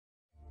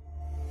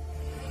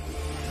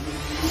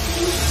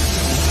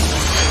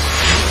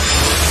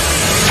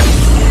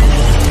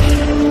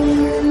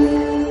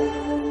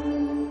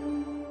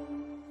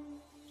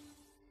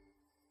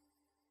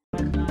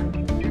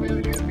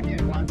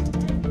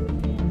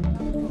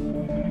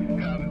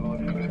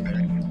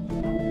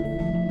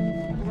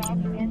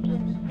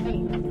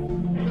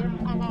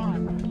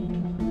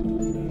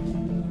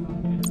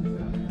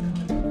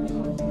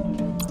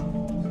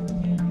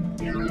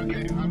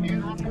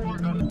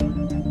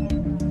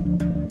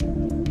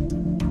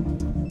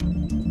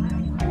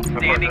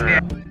standing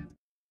there.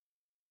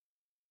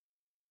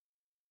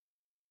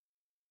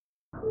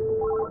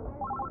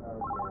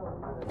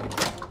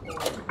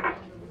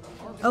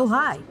 Oh,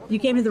 hi. You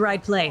came to the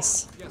right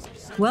place.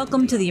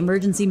 Welcome to the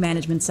Emergency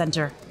Management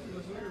Center.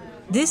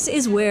 This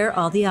is where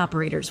all the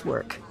operators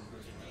work.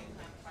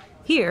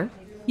 Here,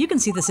 you can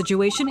see the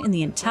situation in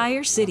the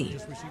entire city.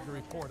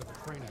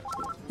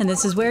 And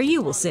this is where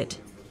you will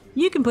sit.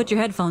 You can put your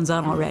headphones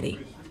on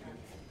already.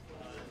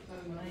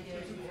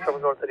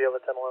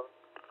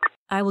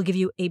 I will give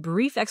you a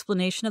brief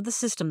explanation of the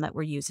system that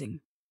we're using.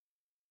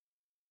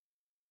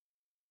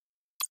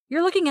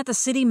 You're looking at the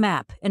city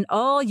map and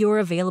all your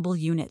available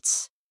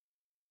units.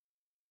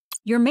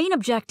 Your main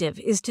objective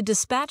is to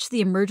dispatch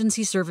the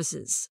emergency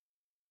services.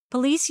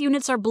 Police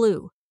units are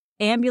blue,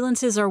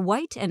 ambulances are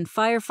white, and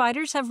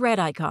firefighters have red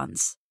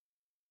icons.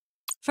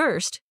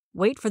 First,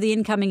 wait for the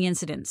incoming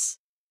incidents.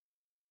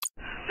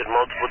 Did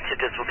multiple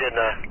tickets will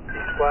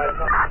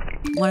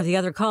get One of the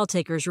other call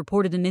takers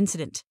reported an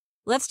incident.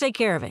 Let's take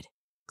care of it.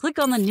 Click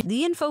on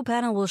the info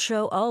panel will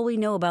show all we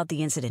know about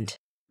the incident.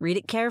 Read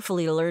it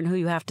carefully to learn who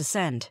you have to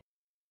send.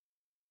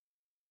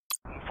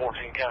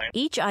 14 county.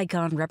 Each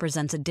icon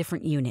represents a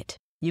different unit.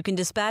 You can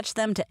dispatch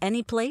them to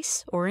any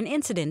place or an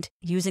incident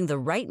using the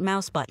right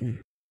mouse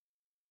button.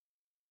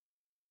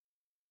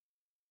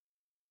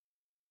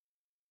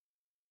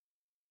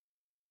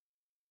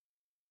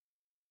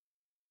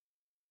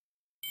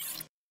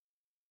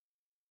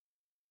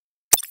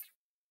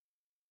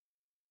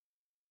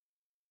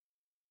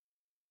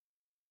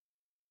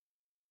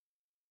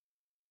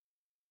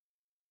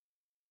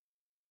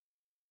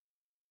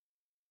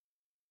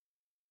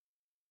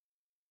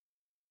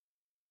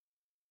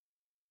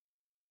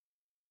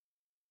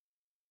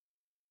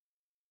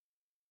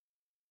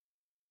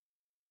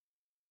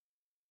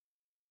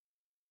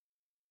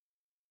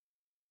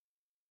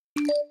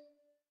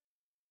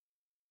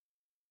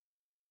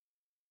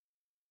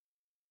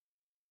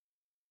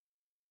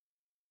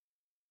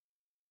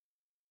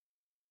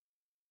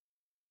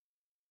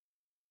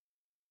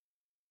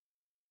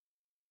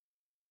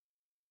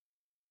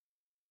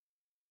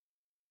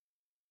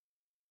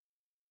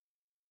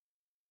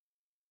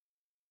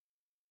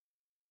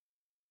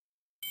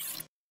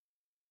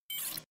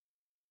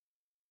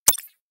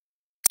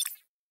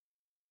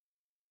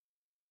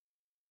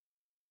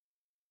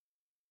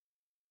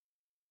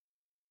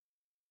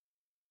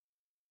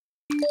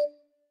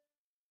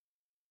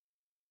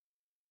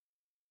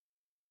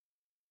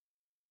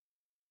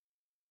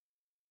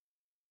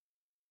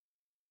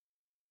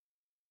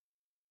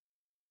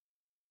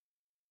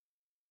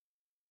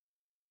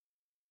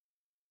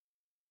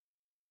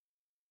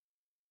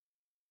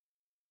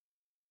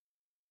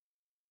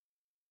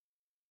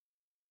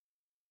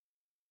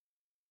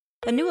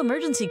 A new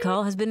emergency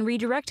call has been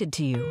redirected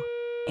to you.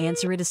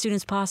 Answer it as soon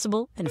as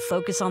possible and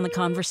focus on the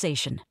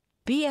conversation.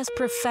 Be as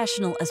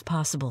professional as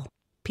possible.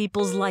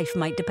 People's life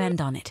might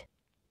depend on it.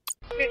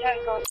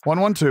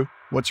 112,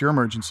 what's your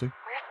emergency? We're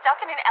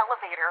stuck in an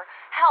elevator.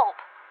 Help!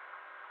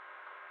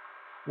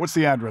 What's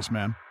the address,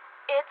 ma'am?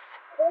 It's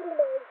 49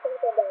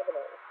 Central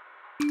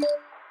Avenue.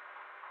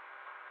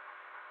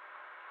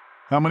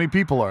 How many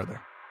people are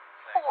there?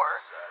 4.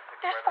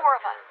 There's 4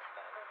 of us.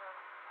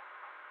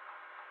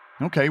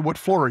 Okay, what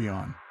floor are you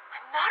on?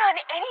 I'm not on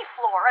any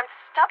floor. I'm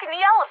stuck in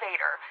the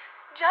elevator.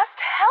 Just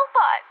help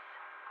us.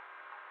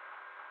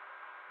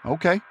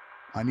 Okay,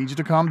 I need you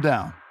to calm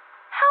down.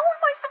 How am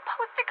I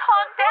supposed to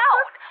calm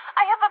down?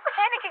 I have a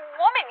panicking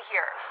woman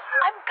here.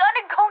 I'm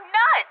gonna go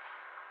nuts.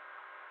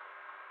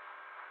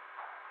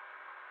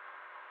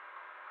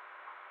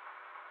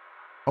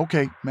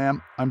 Okay,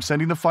 ma'am, I'm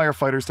sending the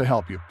firefighters to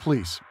help you.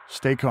 Please,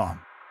 stay calm.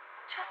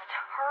 Just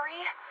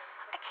hurry.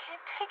 I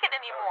can't take it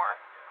anymore.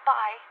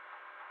 Bye.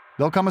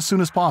 They'll come as soon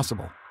as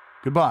possible.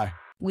 Goodbye.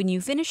 When you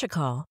finish a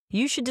call,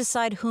 you should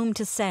decide whom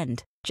to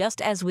send,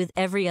 just as with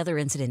every other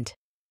incident.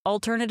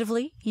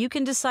 Alternatively, you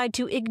can decide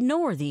to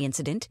ignore the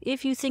incident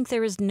if you think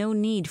there is no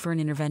need for an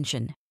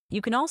intervention.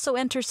 You can also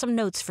enter some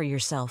notes for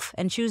yourself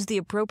and choose the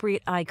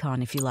appropriate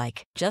icon if you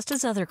like, just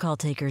as other call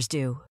takers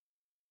do.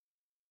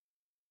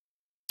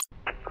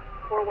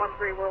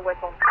 413, we're with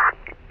them.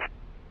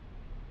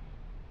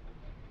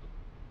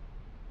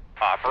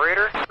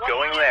 Operator,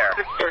 going there.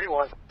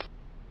 31.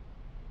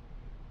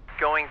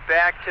 Going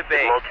back to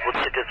base. Multiple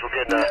tickets will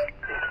get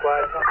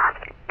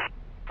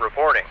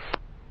Reporting.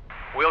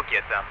 We'll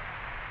get them.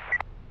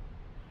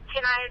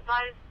 Can I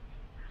advise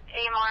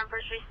AMR and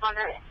first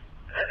responder?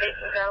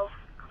 Base and go.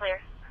 Clear.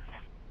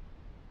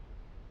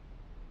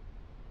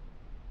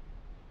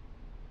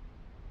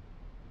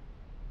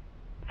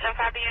 Jump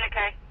out the unit,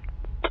 okay?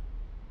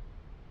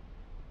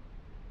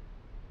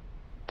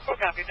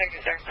 Copy, thank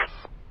you, sir.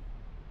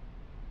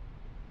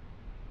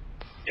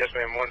 Yes,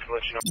 ma'am, wanted to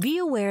let you know. Be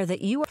aware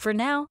that you are, for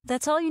now,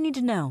 that's all you need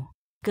to know.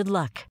 Good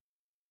luck.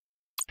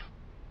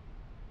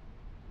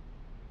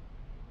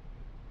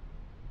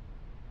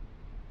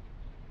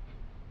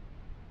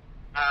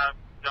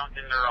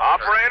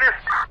 Operator?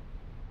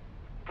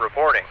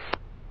 Reporting.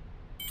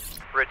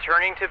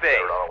 Returning to base.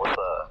 What's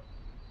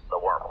the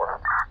worm for?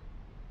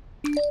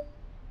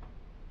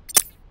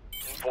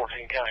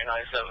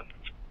 County 97.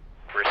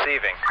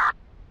 Receiving.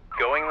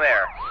 Going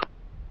there.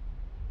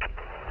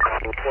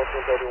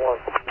 1431.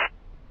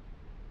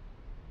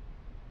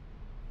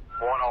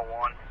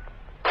 101.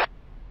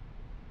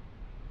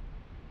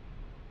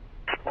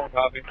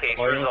 Case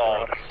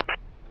resolved.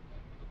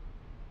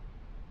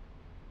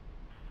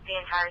 The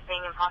entire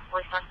thing and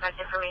possibly suspect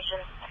information.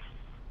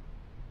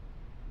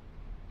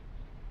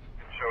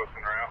 Show us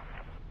en route.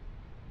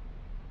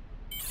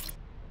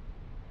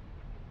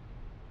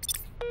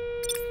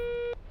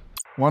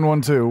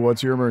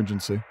 What's your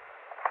emergency?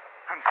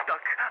 I'm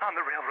stuck on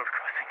the railroad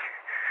crossing.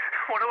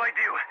 What do I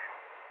do?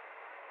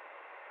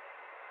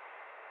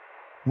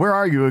 Where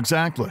are you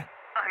exactly?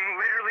 I'm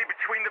literally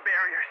between the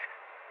barriers.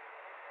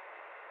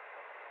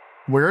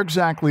 Where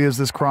exactly is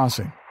this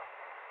crossing?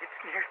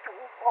 It's near.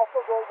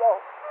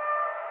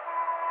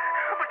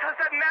 But does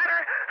that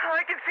matter?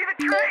 I can see the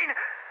train.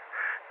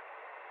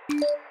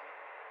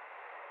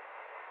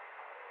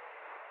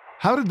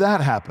 How did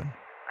that happen?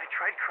 I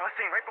tried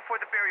crossing right before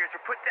the barriers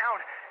were put down,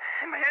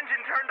 and my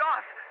engine turned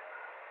off.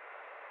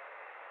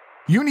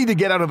 You need to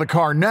get out of the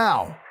car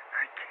now!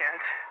 I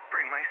can't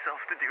bring myself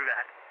to do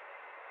that.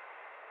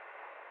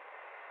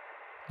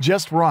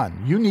 Just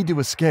run. You need to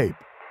escape.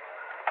 Okay.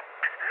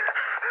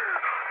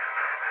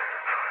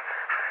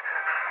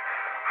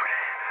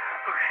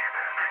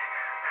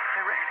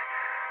 I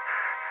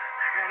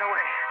ran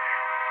away.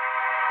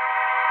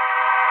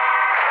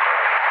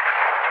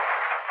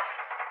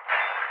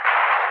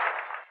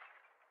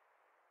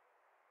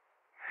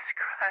 This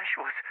crash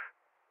was...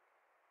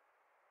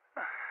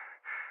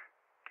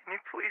 Can you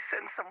please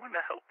send someone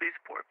to help these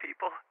poor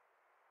people?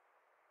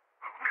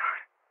 Oh, God.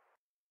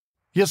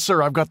 Yes,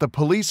 sir. I've got the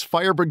police,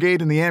 fire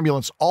brigade, and the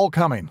ambulance all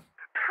coming.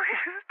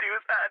 Please do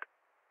that.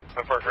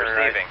 My partner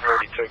Receiving. and I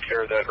already took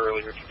care of that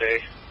earlier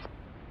today.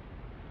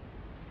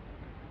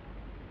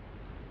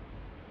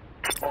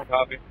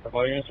 Copy.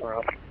 All units are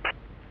up.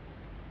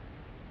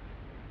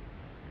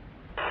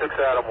 6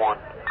 Adam 1.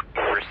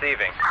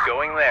 Receiving.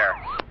 Going there.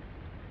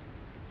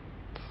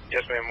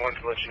 Yes, ma'am.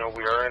 Wanted to let you know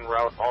we are en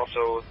route.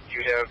 Also,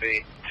 you have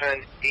a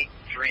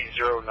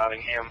 10830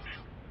 Nottingham.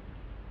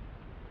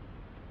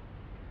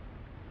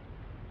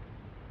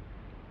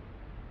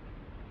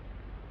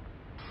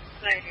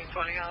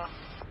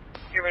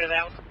 Get rid of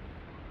that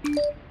one.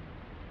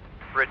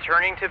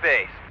 Returning to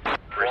base.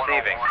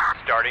 Receiving.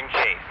 Starting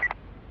chase.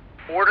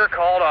 Order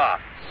called off.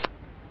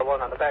 The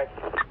one on the back.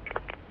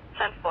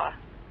 10-4.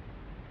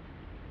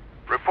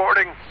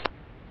 Reporting.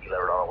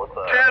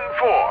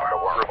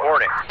 10-4.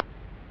 Reporting.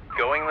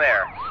 Going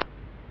there.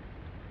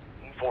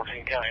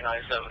 14 County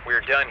 97.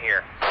 We're done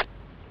here.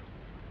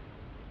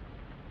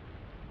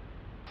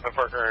 My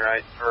partner and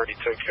I already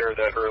took care of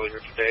that earlier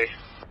today.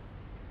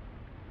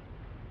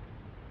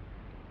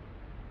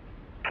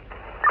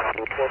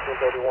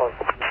 1431.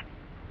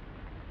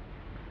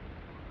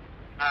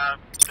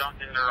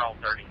 Johnson, they're all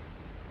 30.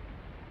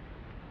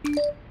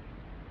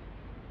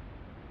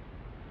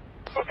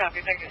 Full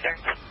copy, thank you, sir.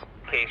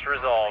 Case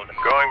resolved.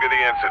 Going to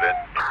the incident.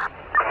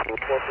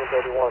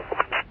 1431.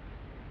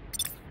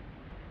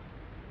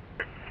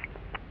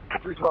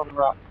 312 en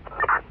route.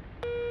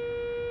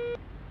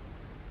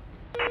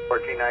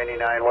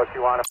 1499, what do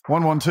you want?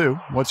 112,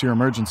 what's your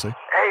emergency? Hey,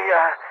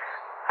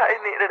 I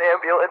need an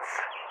ambulance.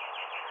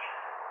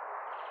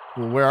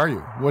 Well, where are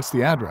you? What's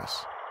the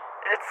address?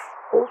 It's...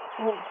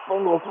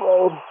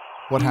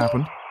 What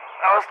happened?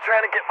 I was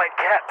trying to get my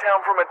cat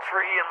down from a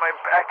tree in my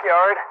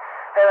backyard,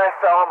 and I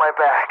fell on my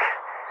back.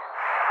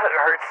 It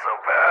hurts so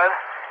bad.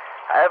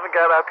 I haven't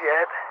got up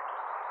yet.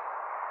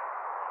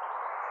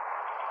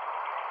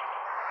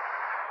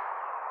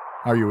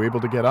 Are you able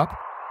to get up?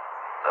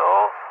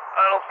 No,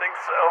 I don't think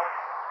so.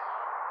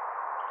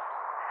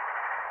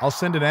 I'll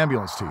send an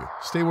ambulance to you.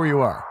 Stay where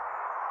you are.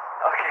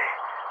 Okay,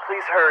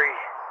 please hurry.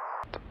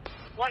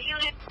 What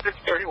unit?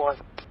 631.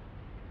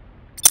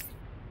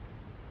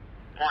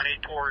 1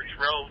 towards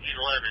Road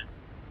 11.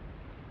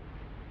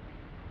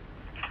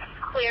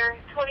 Clear,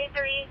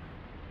 23.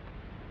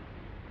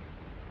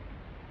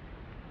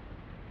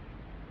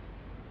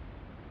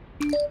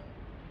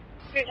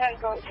 Your time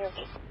going through.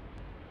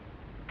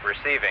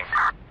 Receiving.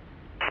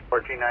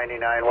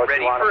 1499, what do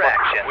Ready you want? for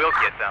action. We'll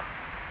get them.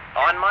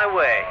 On my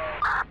way.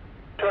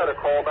 Try to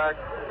call back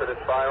to this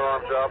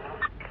firearm job.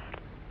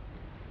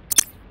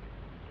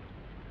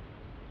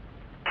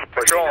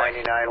 Patrolling.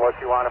 1499, what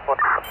do you want to put?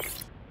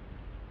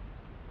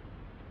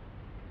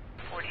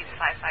 40 to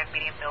 55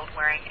 medium build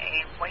wearing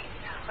a white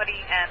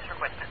hoodie and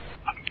equipment.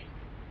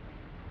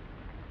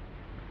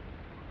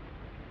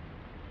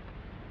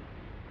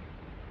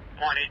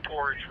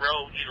 Towards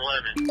Road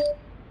 11.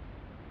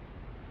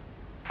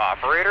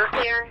 Operator?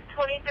 Clear,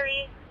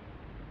 23.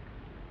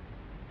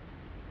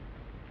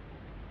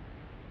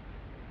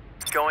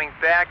 Going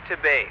back to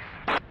base.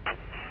 Okay,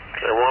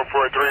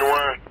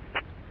 1431.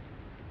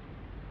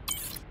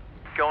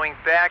 Going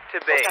back to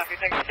base. Copy,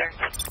 thank you, sir.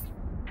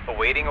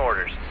 Awaiting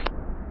orders.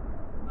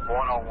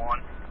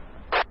 101.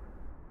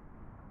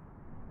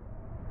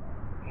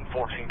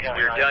 14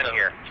 County We're done 97.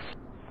 here.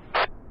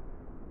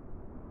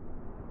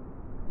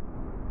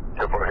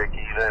 Yep, Report,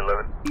 hey,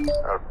 911.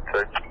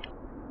 Outside.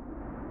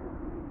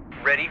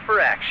 Ready for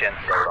action.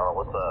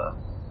 What's the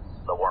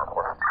warrant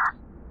for?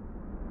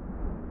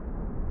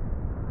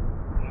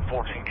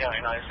 14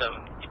 County 97.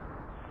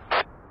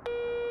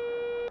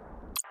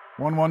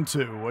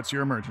 112, what's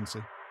your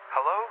emergency?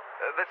 Hello?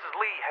 This is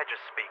Lee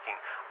Hedges speaking.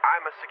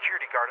 I'm a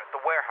security guard at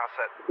the warehouse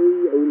at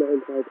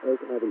 3095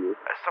 Oak Avenue.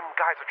 Some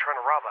guys are trying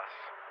to rob us.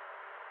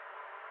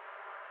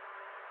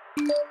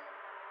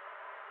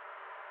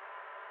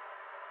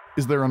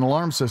 Is there an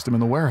alarm system in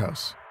the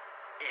warehouse?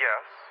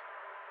 Yes.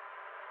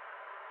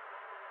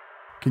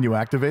 Can you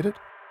activate it?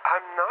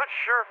 I'm not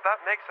sure if that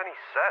makes any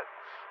sense.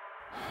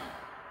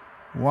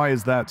 Why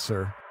is that,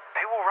 sir?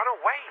 They will run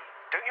away.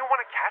 Don't you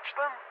want to catch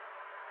them?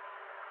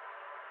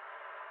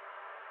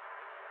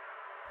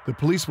 The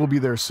police will be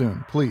there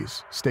soon.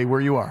 Please, stay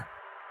where you are.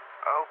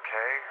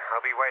 Okay,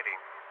 I'll be waiting.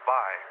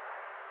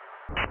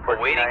 Bye.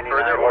 Awaiting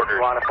further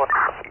orders.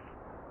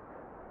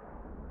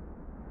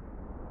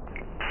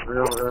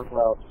 Real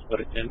route,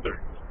 but it's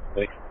enter.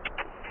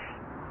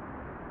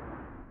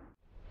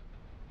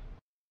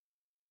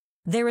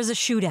 There is a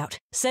shootout.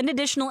 Send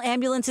additional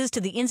ambulances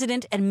to the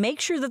incident and make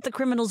sure that the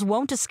criminals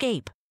won't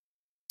escape.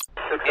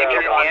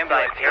 Negative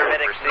ambulance,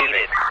 paramedics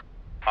needed.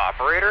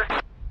 Operator?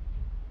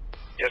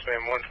 Yes,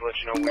 ma'am. Wanted to let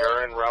you know we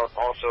are en route.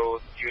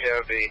 Also, you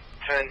have a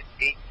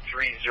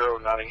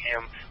 10830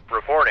 Nottingham.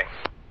 Reporting.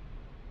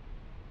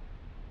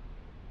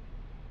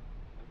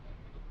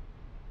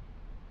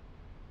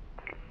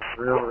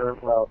 Real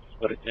route,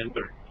 but it's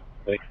enter.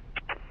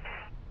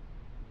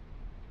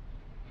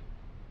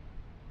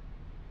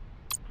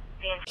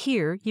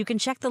 Here, you can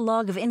check the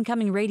log of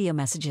incoming radio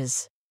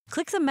messages.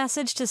 Click the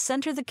message to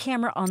center the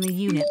camera on the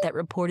unit that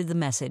reported the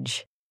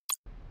message.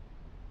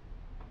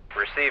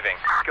 Receiving.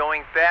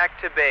 Going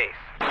back to base.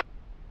 10-5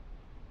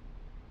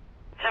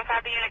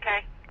 the unit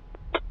K.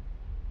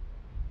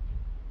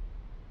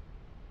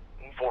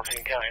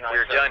 14 County 97.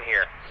 We're done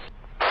here.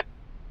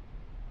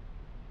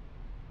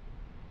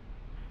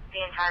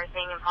 The entire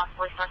thing and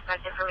possibly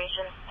suspect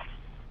information.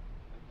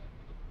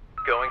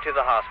 Going to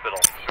the hospital.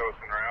 Show us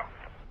en route.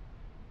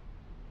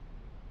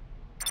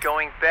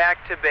 Going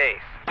back to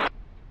base.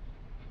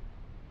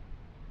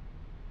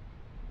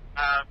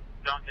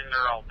 Duncan,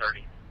 they're all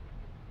 30.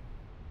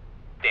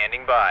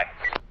 Standing by.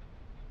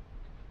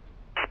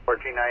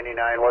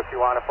 1499, what you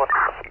want to put?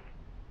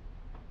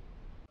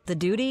 The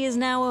duty is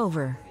now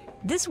over.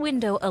 This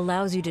window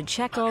allows you to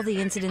check all the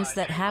incidents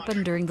that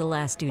happened during the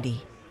last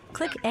duty.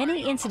 Click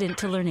any incident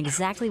to learn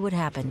exactly what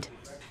happened.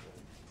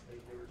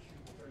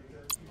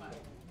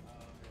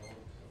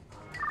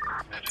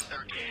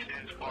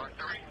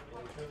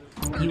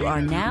 You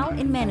are now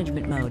in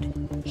management mode.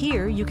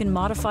 Here, you can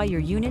modify your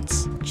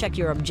units, check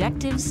your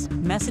objectives,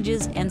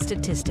 messages, and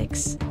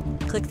statistics.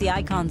 Click the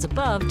icons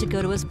above to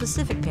go to a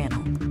specific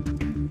panel.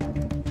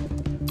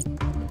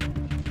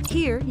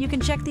 Here, you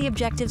can check the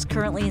objectives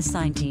currently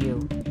assigned to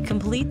you,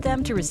 complete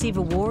them to receive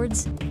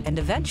awards, and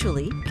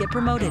eventually get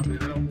promoted.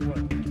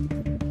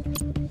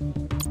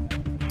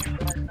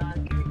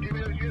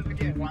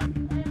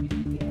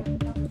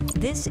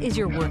 This is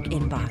your work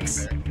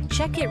inbox.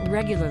 Check it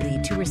regularly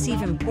to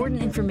receive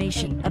important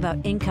information about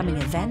incoming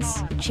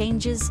events,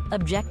 changes,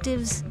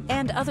 objectives,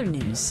 and other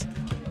news.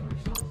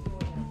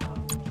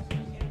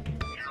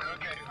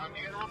 Okay, I'm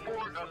getting a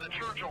report of the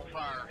church on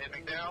fire in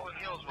McDowell and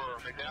Hillsborough.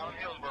 McDowell and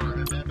Hillsborough,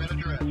 has that been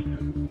addressed?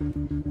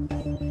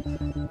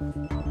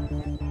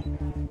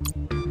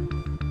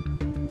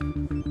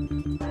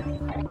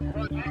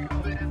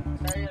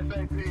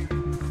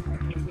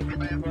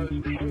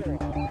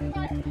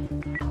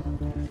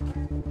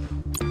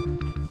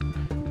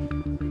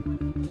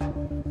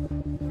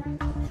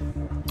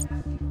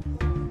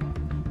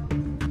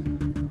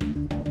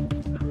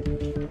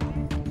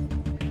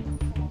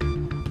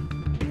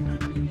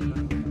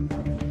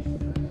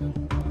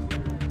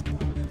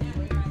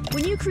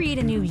 When you create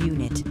a new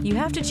unit, you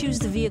have to choose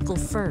the vehicle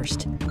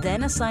first,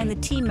 then assign the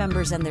team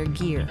members and their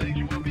gear.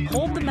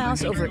 Hold the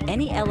mouse over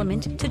any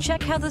element to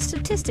check how the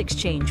statistics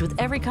change with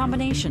every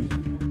combination.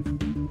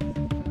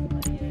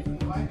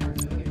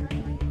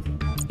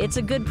 It's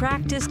a good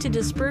practice to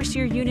disperse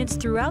your units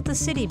throughout the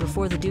city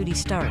before the duty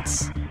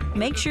starts.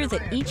 Make sure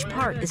that each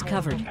part is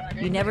covered.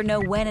 You never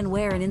know when and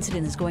where an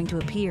incident is going to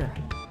appear.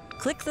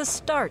 Click the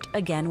Start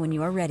again when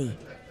you are ready.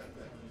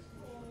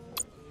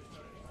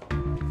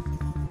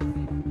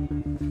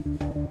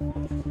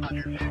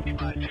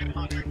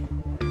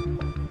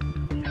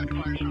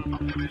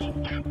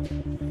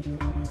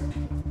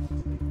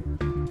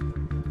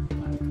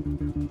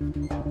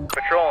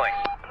 Patrolling.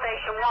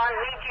 Station 1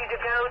 needs you to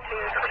go to...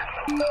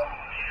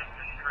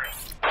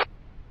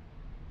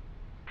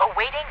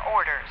 Awaiting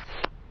orders.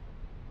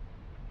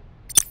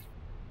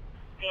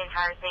 The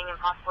entire thing and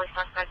possibly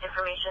suspect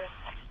information.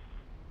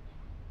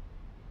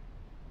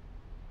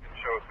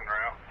 Show us en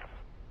route.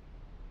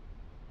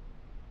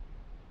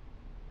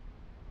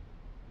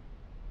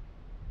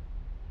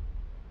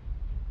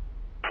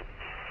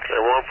 Okay,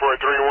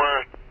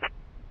 1431.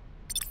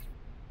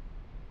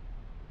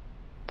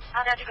 I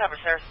got you covered,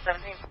 sir.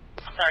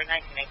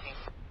 1918.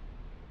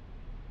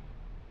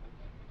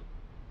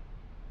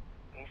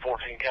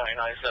 14 County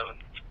 97.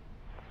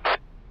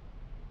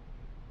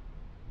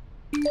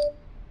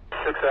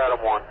 6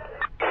 Adam 1.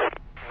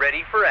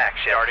 Ready for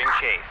action. Starting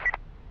chase.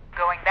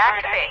 Going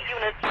back to Alright, base.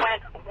 units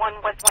went 1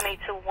 West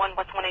 182, 1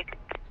 West 182.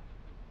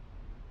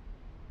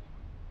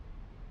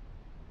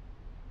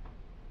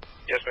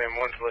 Yes, ma'am.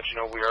 Wanted to let you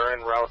know we are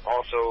en route.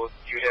 Also,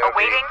 you have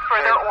Awaiting a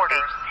further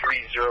orders.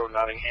 30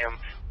 Nottingham.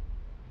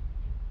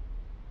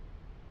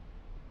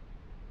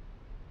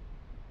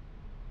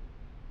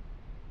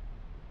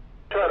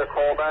 Try to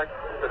call back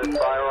to the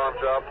firearm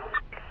job.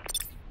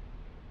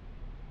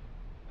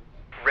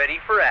 Ready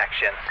for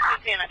action.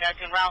 I got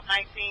you, Route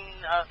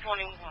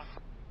 1921.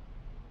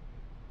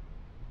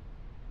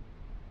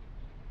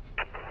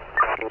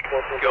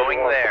 Going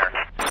there.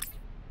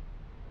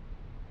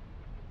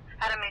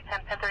 Adam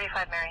 810,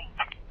 1035 Mary.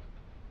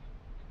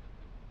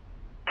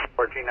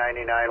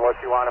 1499, what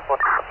you want to put?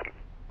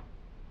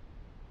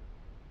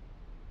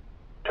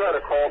 Try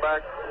to call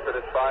back to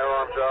this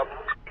firearm job.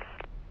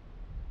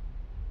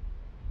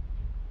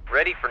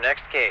 Ready for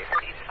next case.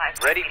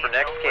 Ready for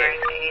next case.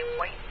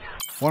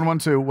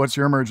 112, what's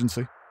your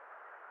emergency?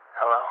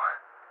 Hello?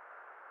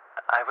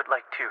 I would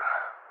like to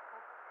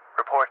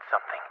report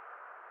something.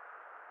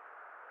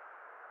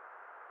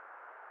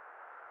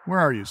 Where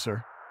are you,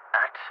 sir?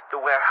 At the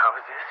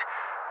warehouses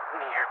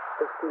near...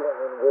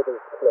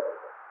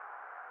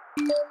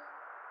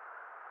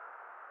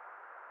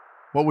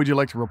 What would you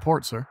like to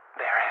report, sir?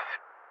 There is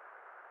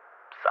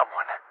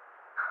someone.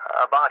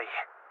 A body.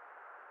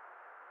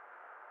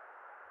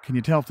 Can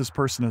you tell if this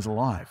person is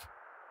alive?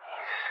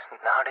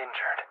 He's not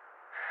injured.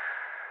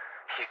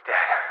 He's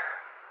dead.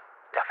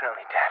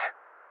 Definitely dead.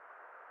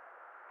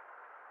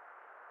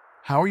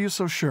 How are you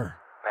so sure?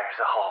 There's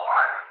a hole.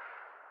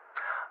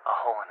 A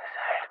hole in his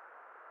head.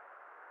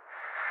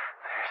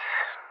 There's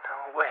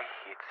no way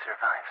he'd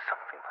survive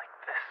something like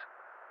this.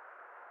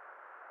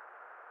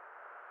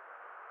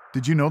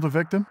 Did you know the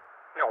victim?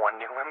 No one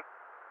knew him.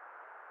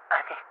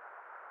 I mean,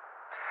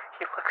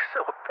 he looks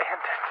so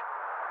abandoned.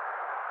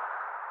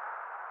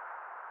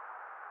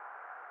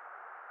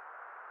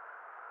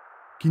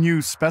 Can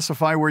you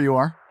specify where you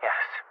are? Yes.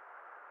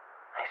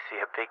 I see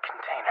a big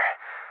container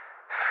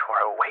for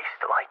a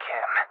waste like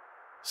him.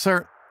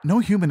 Sir, no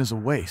human is a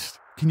waste.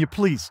 Can you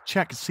please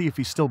check and see if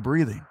he's still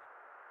breathing?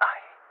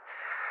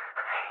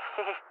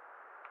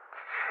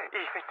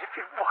 Even if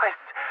he was,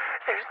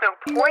 there's no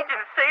point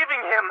in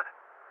saving him.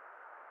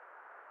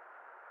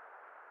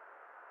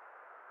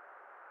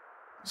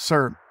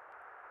 Sir,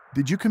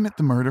 did you commit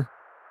the murder?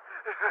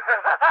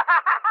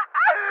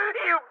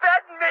 You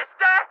bet,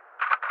 mister!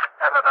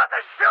 I'm about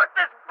to shoot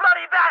this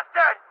bloody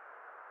bastard!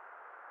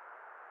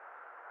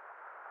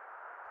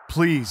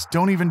 Please,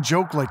 don't even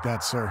joke like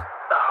that, sir.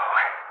 Oh,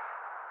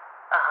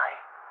 I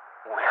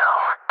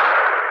will.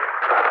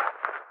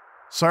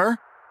 Sir?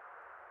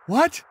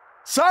 What?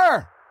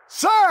 Sir!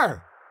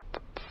 Sir!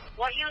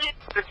 What unit?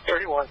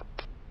 631.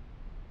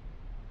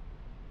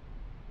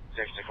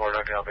 64,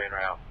 Dr. Albion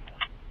route.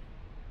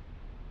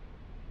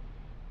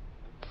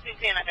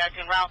 I got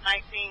you, Route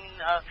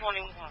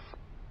 1921.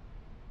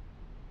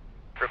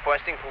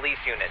 Requesting police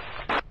unit.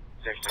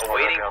 64,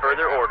 Awaiting Dr.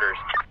 further Albion route. orders.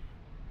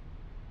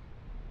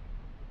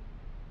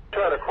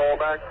 Try to call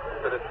back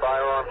to this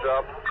firearm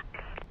job.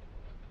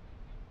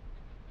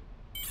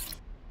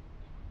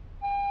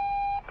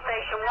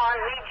 Station 1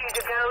 needs you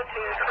to go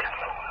to...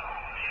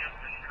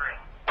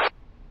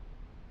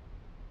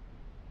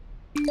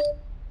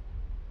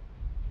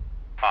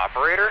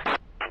 Operator?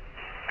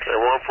 Okay,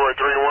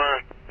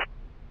 1431.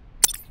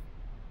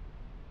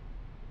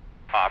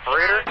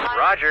 Operator?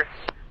 Roger.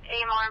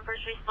 AMR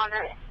first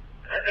responder.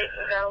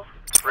 Go.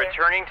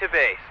 Returning to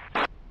base.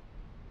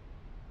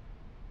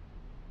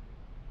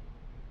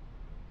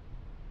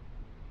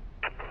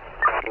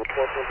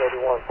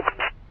 1431.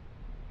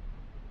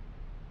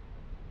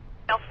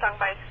 Stung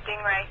by a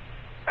stingray.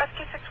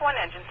 Rescue 61,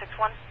 engine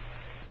 61.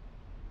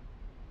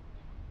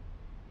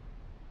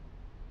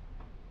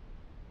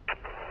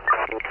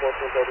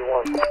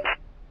 1431.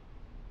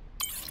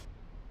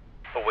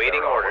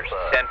 Awaiting orders.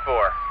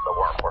 10-4.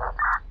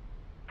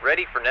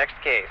 Ready for next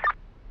case.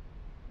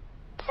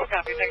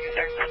 Copy, thank you,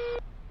 sir.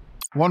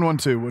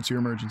 112, what's your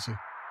emergency?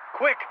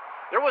 Quick!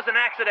 There was an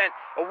accident.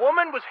 A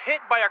woman was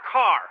hit by a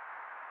car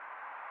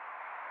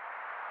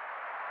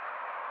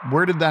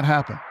Where did that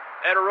happen?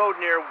 at a road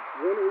near...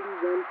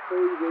 181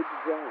 Prairie Ridge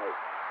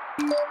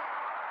Drive.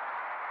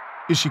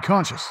 Is she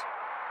conscious?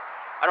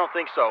 I don't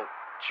think so.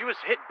 She was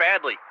hit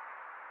badly.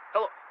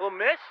 Hello,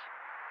 miss?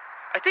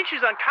 I think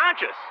she's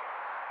unconscious.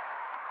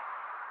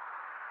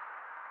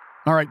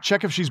 All right,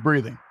 check if she's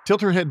breathing. Tilt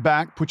her head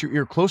back, put your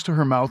ear close to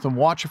her mouth, and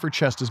watch if her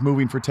chest is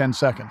moving for 10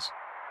 seconds.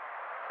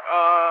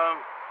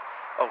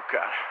 Oh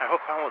God, I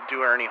hope I won't do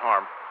her any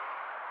harm.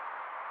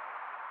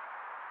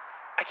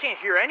 I can't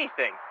hear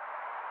anything.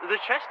 The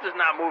chest is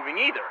not moving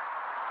either.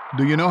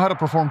 Do you know how to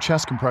perform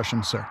chest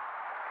compressions, sir?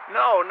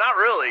 No, not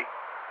really.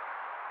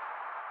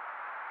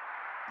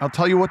 I'll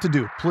tell you what to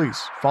do.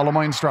 Please, follow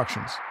my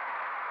instructions.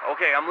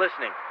 Okay, I'm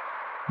listening.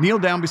 Kneel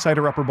down beside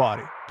her upper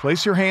body.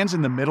 Place your hands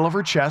in the middle of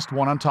her chest,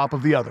 one on top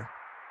of the other.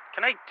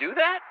 Can I do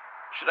that?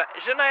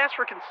 Shouldn't I ask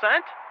for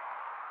consent?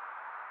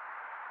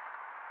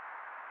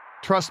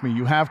 Trust me,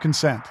 you have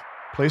consent.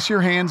 Place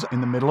your hands in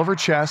the middle of her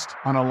chest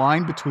on a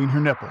line between her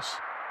nipples.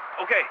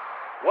 Okay,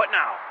 what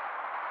now?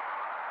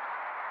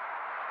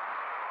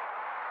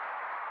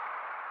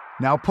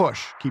 Now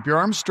push. Keep your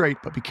arms straight,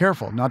 but be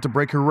careful not to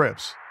break her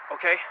ribs.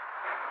 Okay.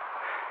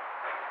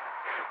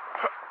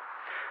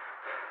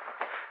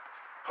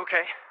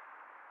 Okay.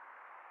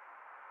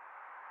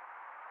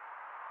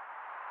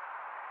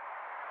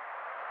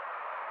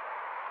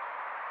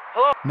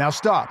 Hello? Now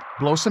stop.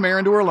 Blow some air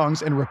into her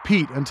lungs and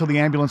repeat until the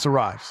ambulance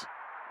arrives.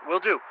 Will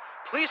do.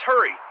 Please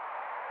hurry.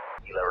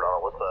 You never know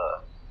what's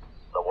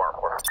the warrant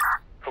for.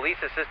 Police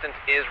assistance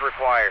is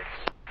required.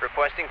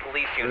 Requesting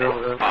police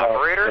unit.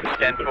 Operator,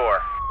 10-4.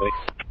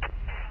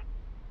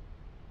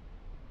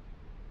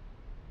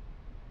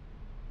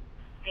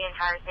 The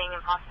entire thing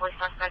and possibly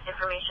suspect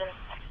information.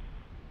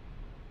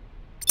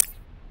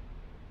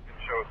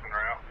 Show us en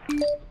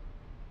route.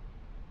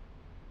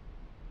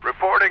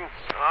 Reporting.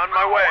 On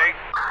my way.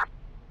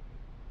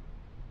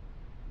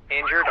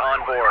 Injured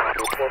on board.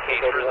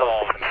 Case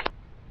resolved.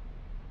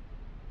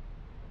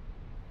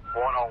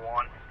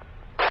 101.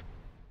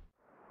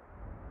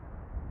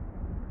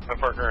 My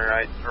partner and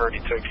I already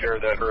took care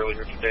of that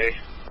earlier today.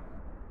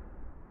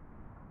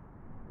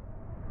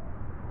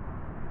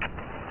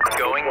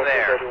 Going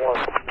there.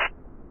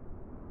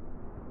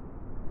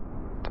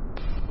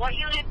 What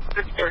unit?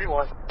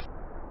 631.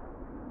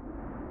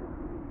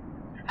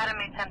 Adam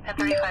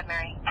 1035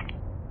 Mary.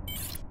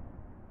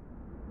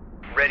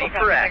 Ready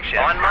for action.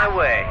 On my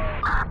way.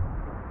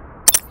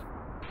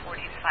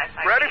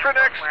 Ready for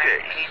next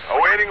case.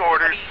 Awaiting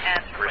orders.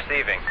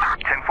 Receiving.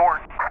 10-4.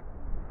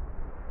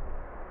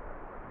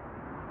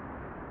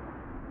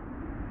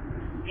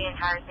 The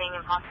entire thing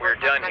and possibly We're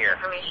done suspect here.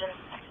 information.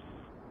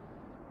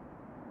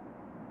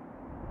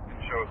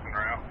 Show us en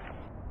route.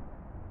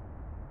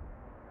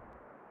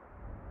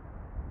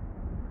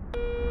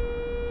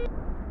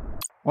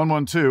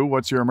 (112),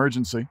 what's your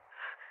emergency?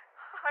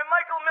 I'm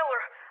Michael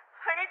Miller.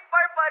 I need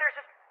firefighters.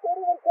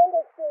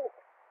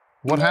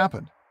 What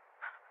happened?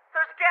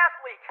 There's a gas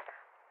leak.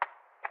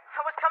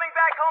 I was coming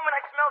back home and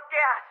I smelled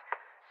gas.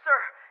 Sir,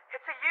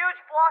 it's a huge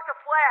block of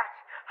flats.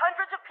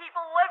 Hundreds of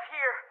people live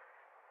here.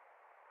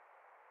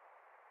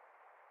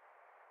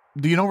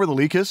 Do you know where the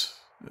leak is?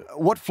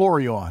 What floor are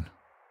you on?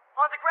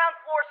 On the ground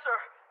floor, sir.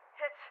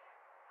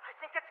 I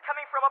think it's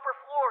coming from upper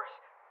floors.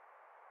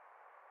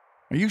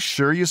 Are you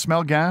sure you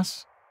smell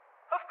gas?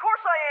 Of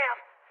course I am.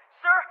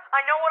 Sir,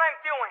 I know what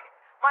I'm doing.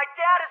 My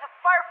dad is a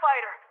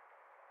firefighter.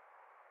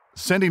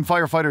 Sending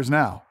firefighters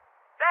now.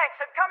 Thanks,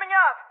 I'm coming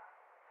up.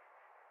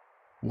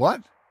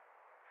 What?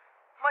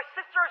 My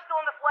sister is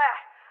still in the flat.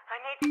 I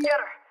need to get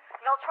her,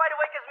 and I'll try to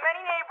wake as many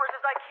neighbors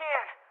as I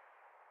can.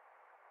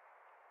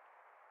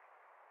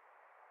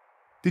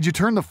 Did you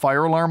turn the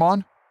fire alarm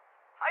on?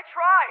 I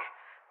tried.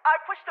 I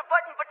pushed the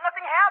button, but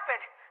nothing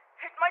happened.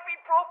 It might be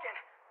broken.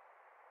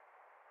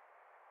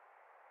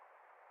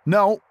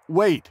 No,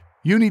 wait.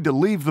 You need to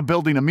leave the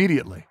building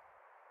immediately.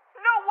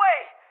 No way!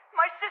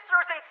 My sister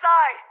is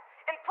inside,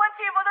 and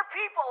plenty of other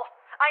people.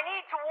 I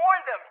need to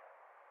warn them.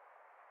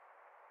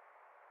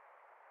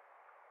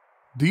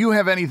 Do you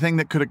have anything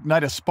that could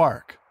ignite a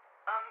spark?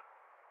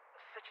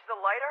 Such as a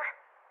lighter?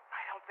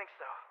 I don't think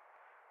so.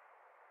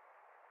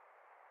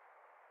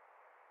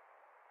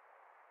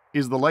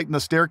 Is the light in the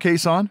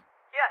staircase on?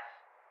 Yes,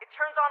 it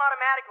turns on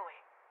automatically.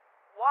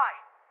 Why?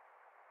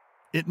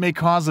 It may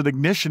cause an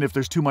ignition if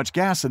there's too much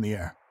gas in the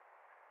air.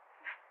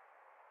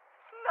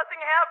 Nothing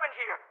happened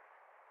here.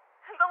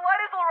 And the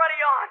light is already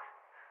on.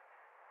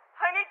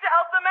 I need to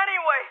help them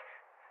anyway.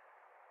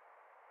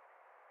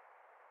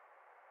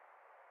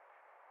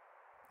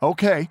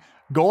 Okay,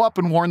 go up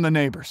and warn the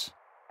neighbors.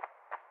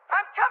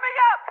 I'm coming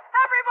up!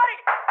 Everybody!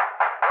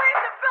 Leave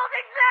the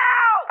building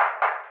now!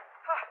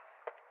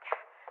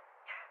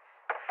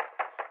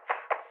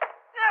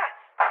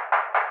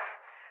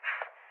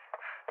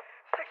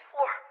 Sixth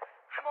floor.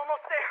 I'm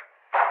almost there.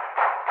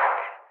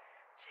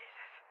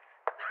 Jesus.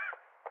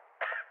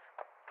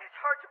 It's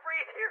hard to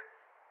breathe here.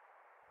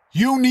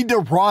 You need to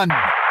run!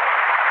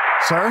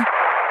 Sir?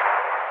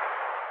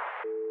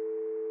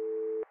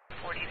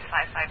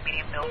 40-55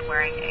 medium build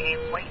wearing a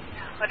white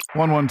hoodie.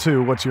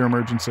 112, what's your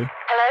emergency?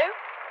 Hello?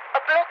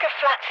 A block of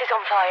flats is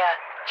on fire.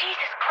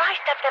 Jesus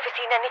Christ, I've never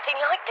seen anything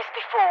like this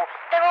before.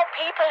 There are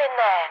people in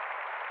there.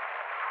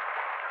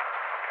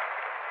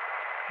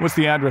 What's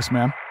the address,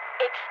 ma'am?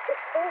 It's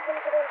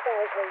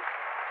 400,000.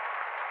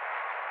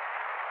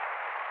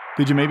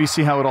 Did you maybe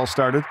see how it all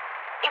started?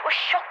 It was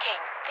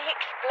shocking. The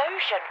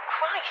explosion.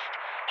 Christ.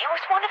 It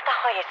was one of the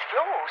highest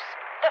floors.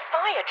 The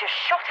fire just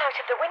shot out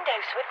of the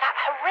windows with that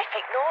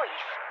horrific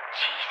noise.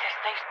 Jesus,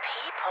 those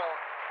people.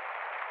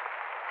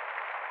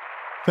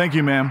 Thank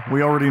you, ma'am.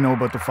 We already know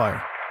about the fire.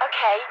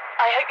 Okay,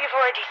 I hope you've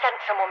already sent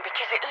someone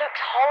because it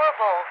looks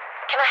horrible.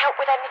 Can I help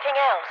with anything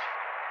else?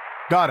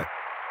 Got it.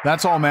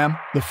 That's all, ma'am.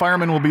 The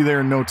firemen will be there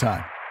in no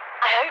time.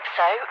 I hope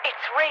so. It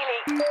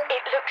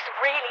looks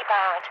really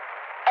bad.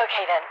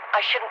 Okay then,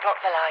 I shouldn't block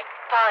the line.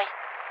 Bye.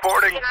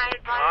 Reporting.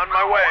 On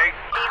my way.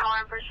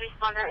 AMR first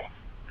responder.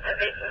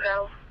 Base and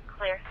go.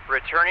 Clear.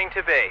 Returning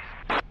to base.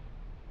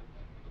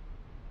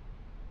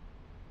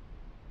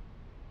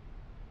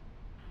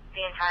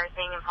 The entire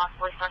thing and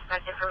possibly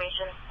suspect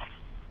information.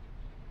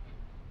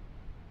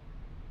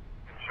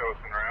 Show us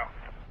en route.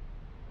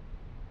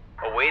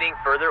 Awaiting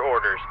further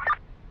orders.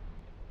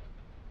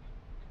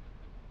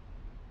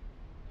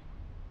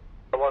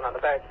 The one on the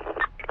back.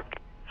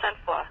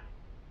 10-4.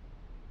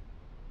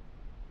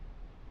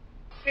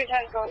 2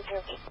 times going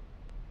through.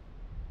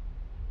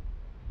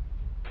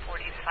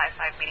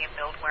 40-55 medium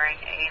build wearing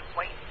a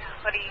white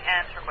hoodie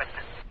and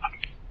equipment.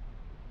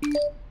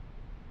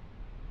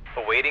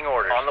 Awaiting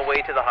orders. On the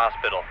way to the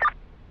hospital.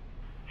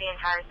 The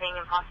entire thing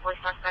and possibly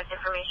suspect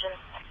information.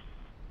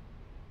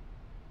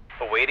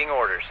 Awaiting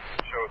orders.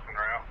 Show us en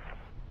route.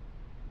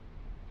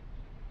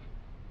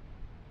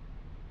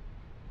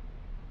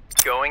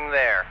 Going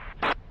there.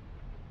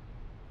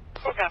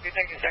 Full copy,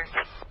 thank you, sir.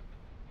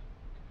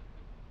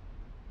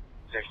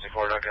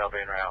 64, don't copy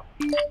en route.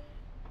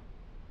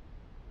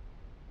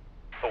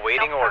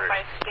 Awaiting orders.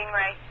 By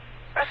Stingray.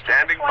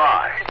 Standing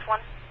by. 6-1.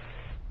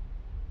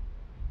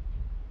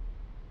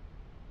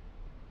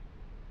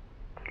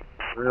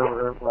 Real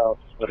route,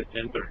 but it's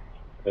enter.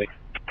 Case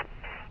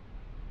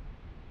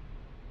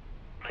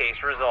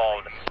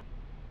resolved.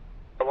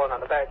 The one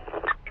on the back.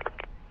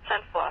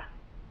 10-4.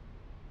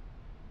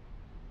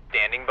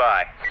 Standing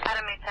by.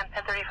 Adam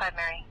 1035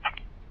 Mary.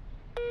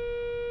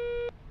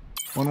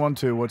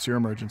 112, what's your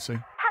emergency?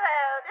 Hello,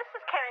 this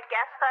is Karen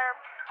Gessler.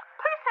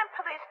 Please send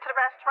police to the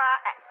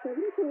restaurant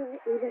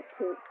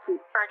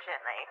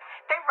urgently.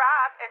 They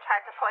robbed and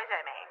tried to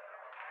poison me.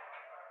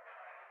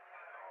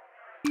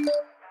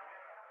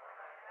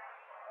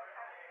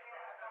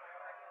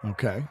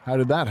 Okay, how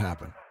did that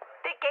happen?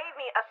 They gave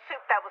me a soup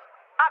that was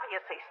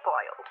obviously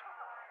spoiled.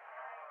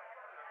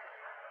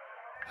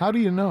 How do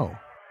you know?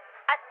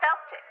 I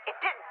felt it. It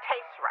didn't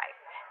taste right.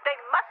 They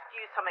must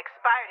use some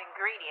expired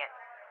ingredients.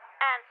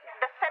 And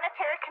the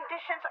sanitary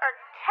conditions are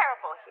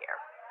terrible here.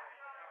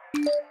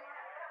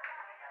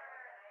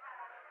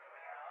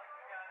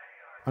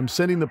 I'm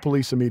sending the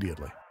police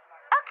immediately.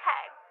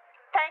 Okay.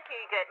 Thank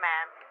you, good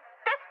man.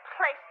 This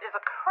place is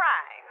a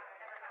crime.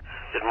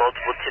 Did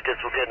multiple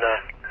tickets, we're getting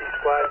a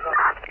squad.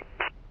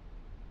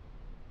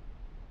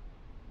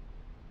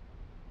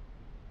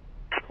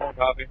 Full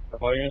copy.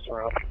 All units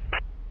are out.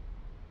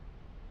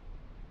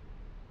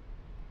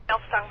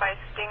 Stung by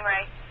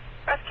Stingray.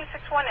 Rescue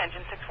 6-1,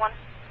 engine 6-1.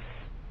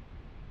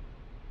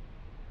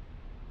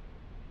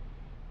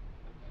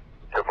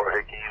 GeForce,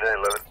 hey, can you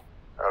 11?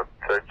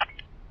 Outside.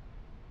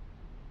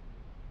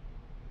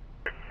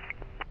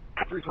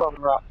 312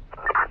 en route.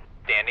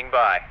 Standing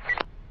by.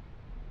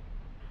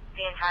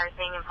 The entire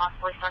thing and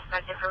possibly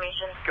suspect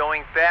information.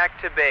 Going back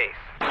to base.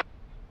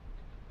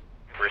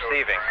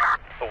 Receiving.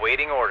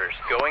 Awaiting orders.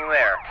 Going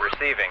there.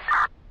 Receiving.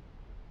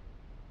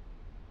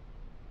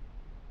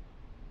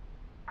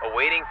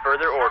 Awaiting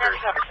further orders.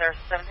 Sir,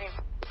 17.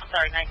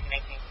 Sorry,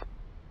 1918.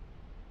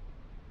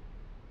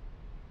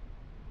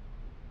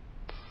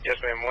 Yes,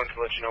 ma'am. Wanted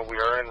to let you know we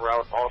are en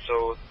route.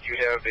 Also, you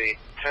have a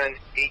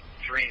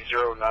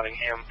 10830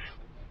 Nottingham.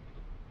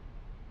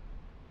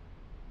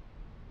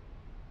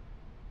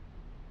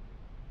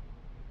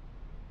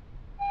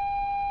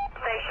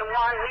 Station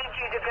 1 needs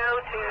you to go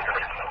to...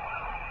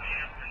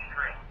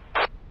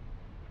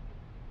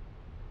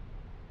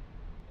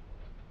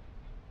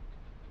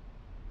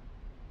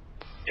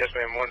 Yes,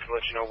 ma'am. Wanted to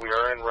let you know we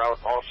are en route.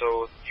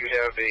 Also, you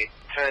have a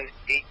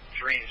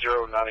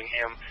 10830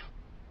 Nottingham.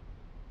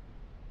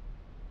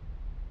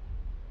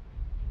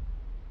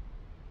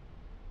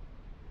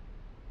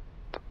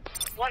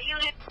 What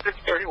unit?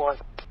 631.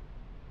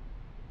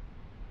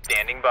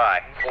 Standing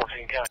by.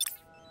 14 count.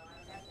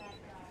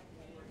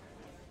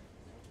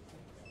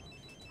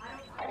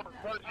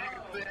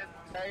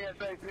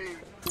 ASAP.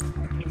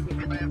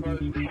 Command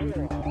post.